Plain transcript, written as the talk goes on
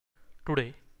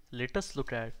Today, let us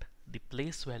look at the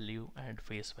place value and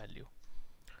face value.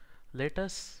 Let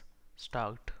us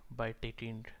start by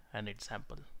taking an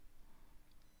example.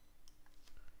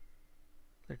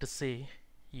 Let us say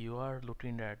you are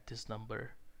looking at this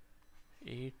number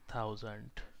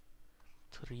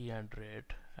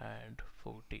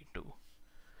 8342.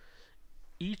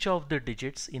 Each of the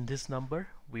digits in this number,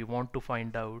 we want to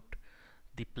find out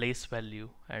the place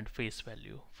value and face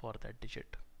value for that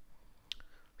digit.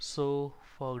 So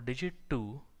for digit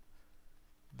 2,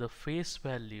 the face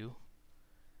value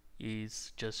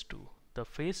is just 2. The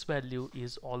face value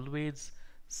is always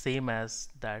same as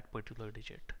that particular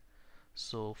digit.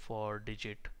 So for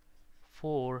digit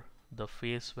 4, the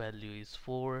face value is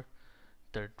 4.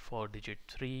 For digit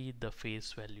 3, the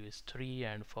face value is 3,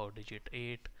 and for digit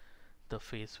 8, the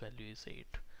face value is 8.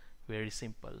 Very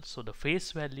simple. So the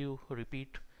face value,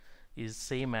 repeat, is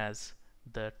same as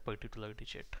that particular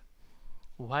digit,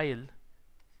 while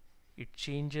it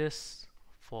changes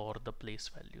for the place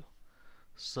value.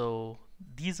 So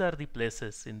these are the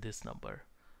places in this number.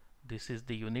 This is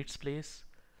the units place,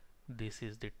 this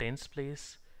is the tens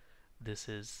place, this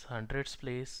is hundreds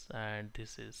place, and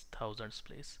this is thousands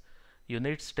place.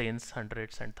 Units, tens,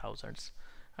 hundreds and thousands,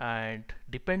 and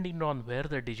depending on where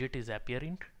the digit is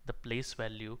appearing, the place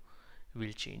value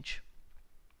will change.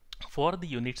 For the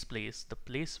units place, the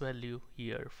place value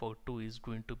here for 2 is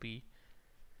going to be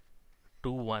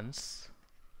 2 ones,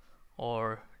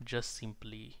 or just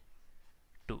simply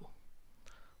 2.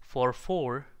 For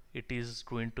 4, it is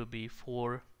going to be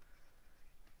 4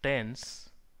 tens,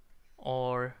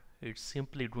 or it's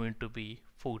simply going to be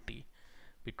 40,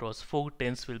 because 4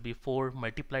 tens will be 4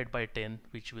 multiplied by 10,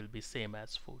 which will be same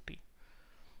as 40.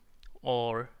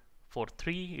 Or for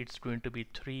 3, it's going to be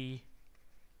 3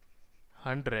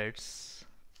 hundreds,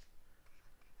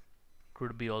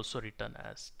 could be also written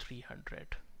as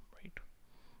 300, right?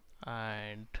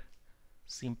 And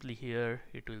simply here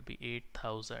it will be 8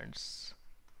 thousands,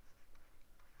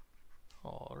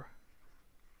 or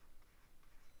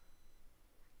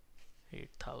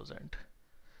 8,000.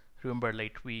 Remember,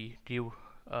 like we give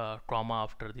comma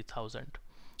after the thousand,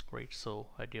 right? So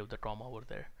I gave the comma over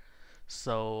there.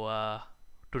 So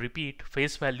to repeat,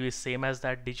 face value is same as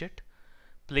that digit.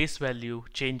 Place value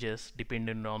changes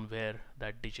depending on where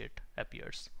that digit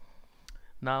appears.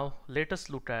 Now let us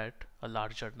look at a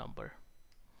larger number.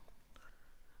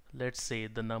 Let's say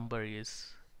the number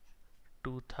is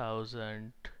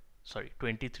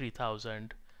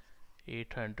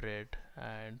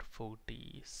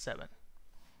 23,847.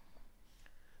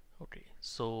 Okay,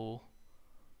 so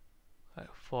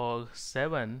for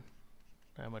 7,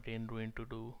 I'm again going to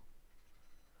do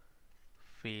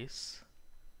face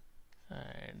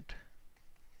and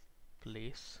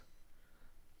place.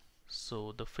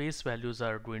 So the face values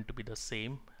are going to be the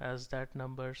same as that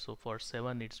number. So for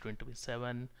 7, it's going to be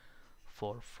 7.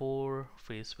 For 4,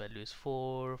 face value is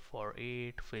 4. For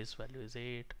 8, face value is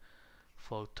 8.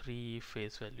 For 3,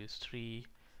 face value is 3.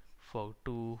 For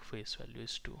 2, face value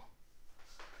is 2.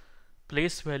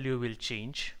 Place value will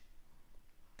change.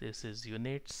 This is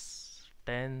units,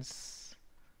 tens,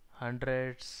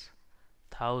 hundreds,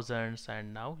 thousands,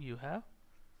 and now you have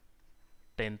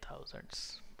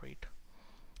 10,000s, right?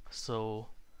 So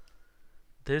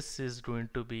this is going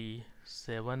to be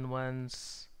 7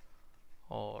 ones,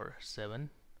 or 7,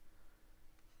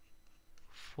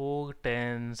 4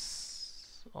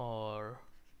 tens, or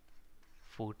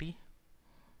 40,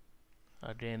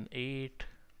 again 8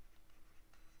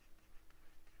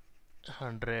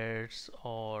 hundreds,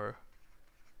 or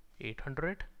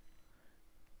 800,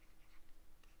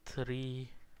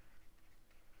 3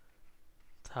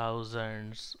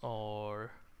 thousands,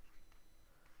 or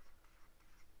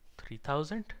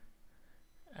 3000,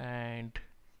 and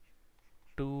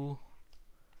 2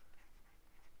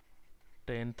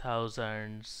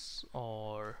 10,000s,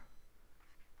 or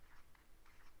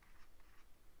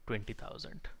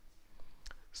 20,000.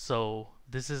 So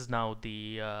this is now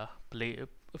the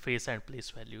face and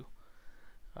place value,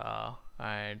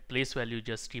 and place value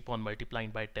just keep on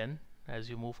multiplying by 10 as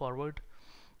you move forward.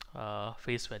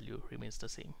 Face value remains the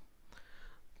same.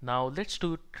 Now let's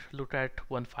look at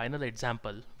one final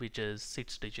example, which is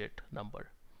 6-digit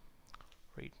number,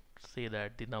 right? Say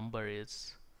that the number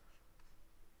is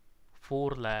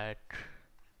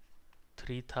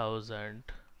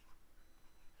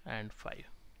 4,03,005.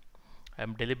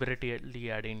 I'm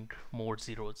deliberately adding more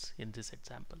zeros in this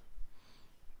example.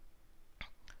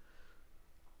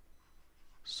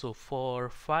 So for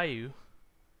 5,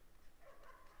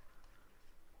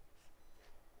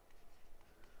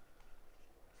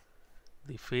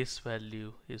 the face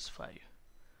value is 5.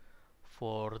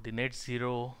 For the net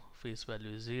zero, face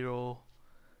value is 0,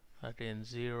 again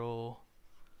 0,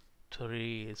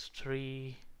 3 is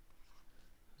 3,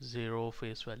 0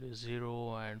 face value is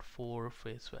 0, and 4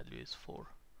 face value is 4.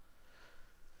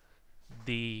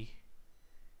 The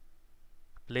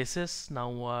places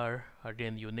now are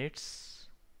again units,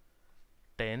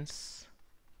 tens,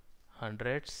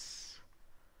 hundreds,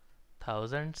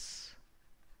 thousands,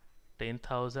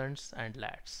 10,000s, and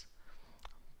lakhs.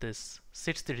 This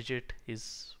 6th digit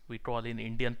is we call in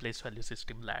Indian place value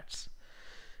system lakhs.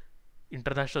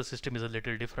 International system is a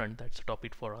little different, that's a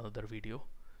topic for another video,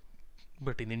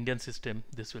 but in Indian system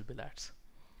this will be lakhs.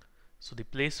 So the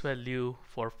place value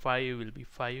for 5 will be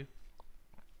 5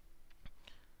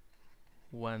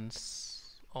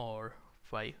 ones or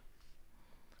 5,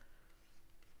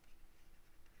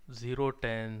 0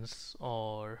 tens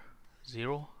or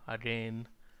 0, again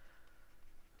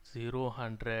 0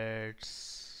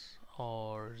 hundreds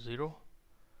or 0,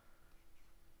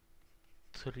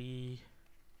 3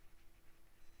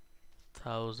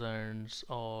 thousands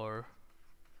or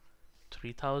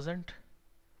 3000,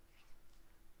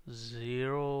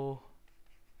 0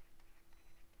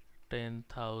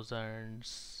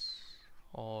 10,000s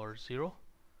or 0,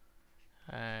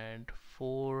 and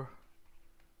 4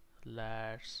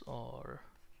 lakhs, or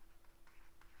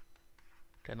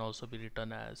can also be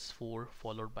written as 4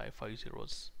 followed by 5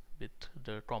 zeros with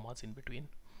the commas in between.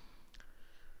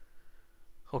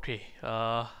 Okay,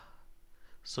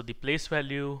 so the place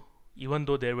value, even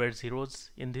though there were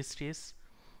zeros in this case,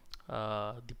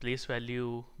 the place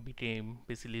value became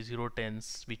basically 0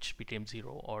 tens, which became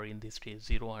 0, or in this case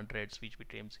 0 hundreds, which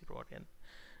became 0 again,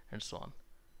 and so on.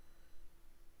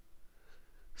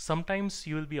 Sometimes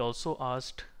you will be also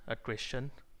asked a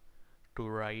question to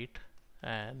write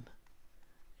an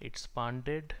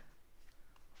expanded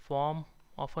form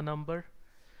of a number,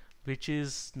 which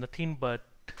is nothing but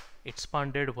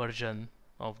expanded version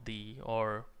of the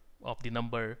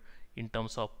number in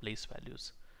terms of place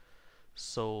values.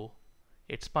 So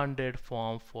expanded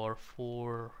form for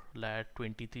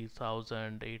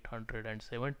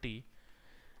 4,23,870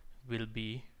 will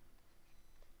be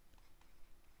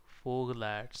 4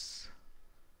 lakhs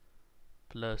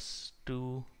plus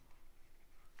 2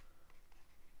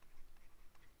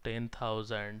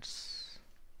 10,000s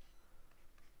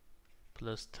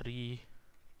plus 3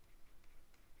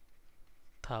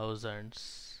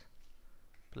 thousands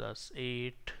plus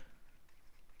 8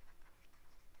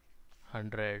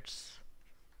 hundreds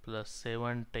plus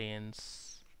 7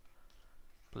 tens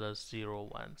plus 0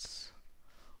 ones,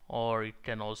 or it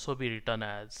can also be written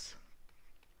as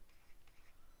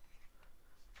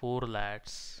 4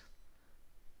 lakhs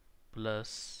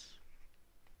plus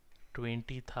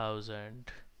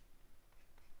 20,000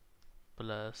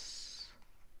 plus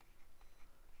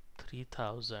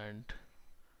 3,000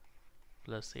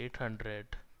 plus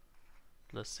 800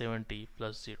 plus 70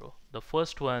 plus 0. The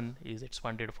first one is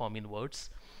expanded form in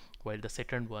words, while the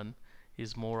second one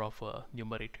is more of a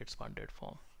numeric expanded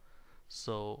form.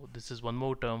 So this is one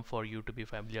more term for you to be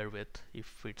familiar with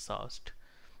if it's asked.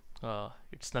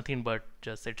 It's nothing but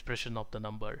just expression of the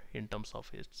number in terms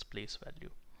of its place value.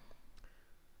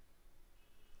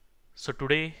 So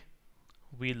today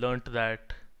we learnt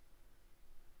that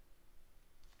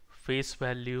face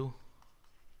value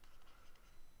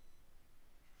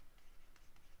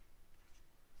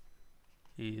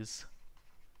is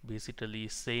basically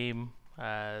same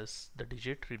as the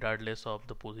digit regardless of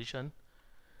the position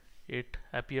it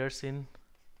appears in.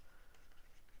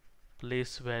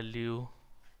 Place value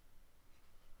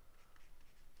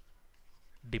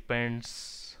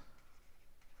depends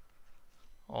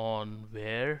on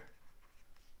where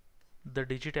the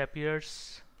digit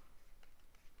appears.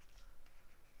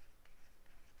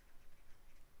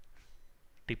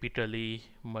 Typically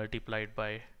multiplied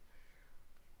by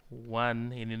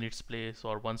 1 in units place,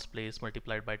 or ones place,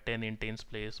 multiplied by 10 in tens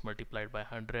place, multiplied by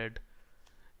 100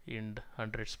 in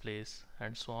hundreds place,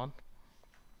 and so on.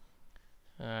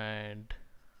 And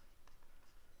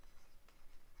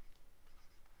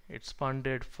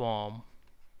expanded form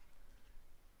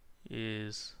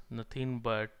is nothing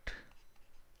but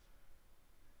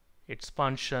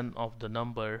expansion of the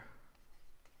number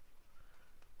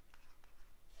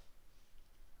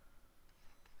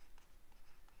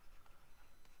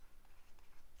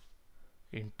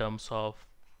in terms of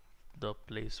the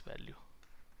place value.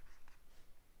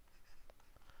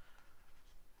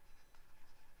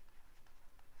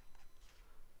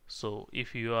 So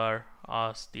if you are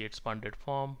asked the expanded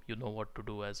form, you know what to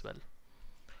do as well.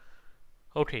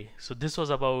 Okay, so this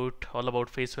was all about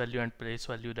face value and place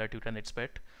value that you can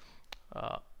expect.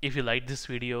 If you like this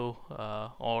video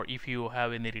or if you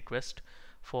have any request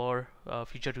For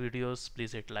future videos,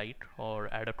 please hit like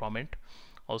or add a comment.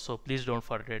 Also, please don't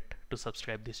forget to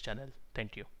subscribe this channel.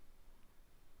 Thank you.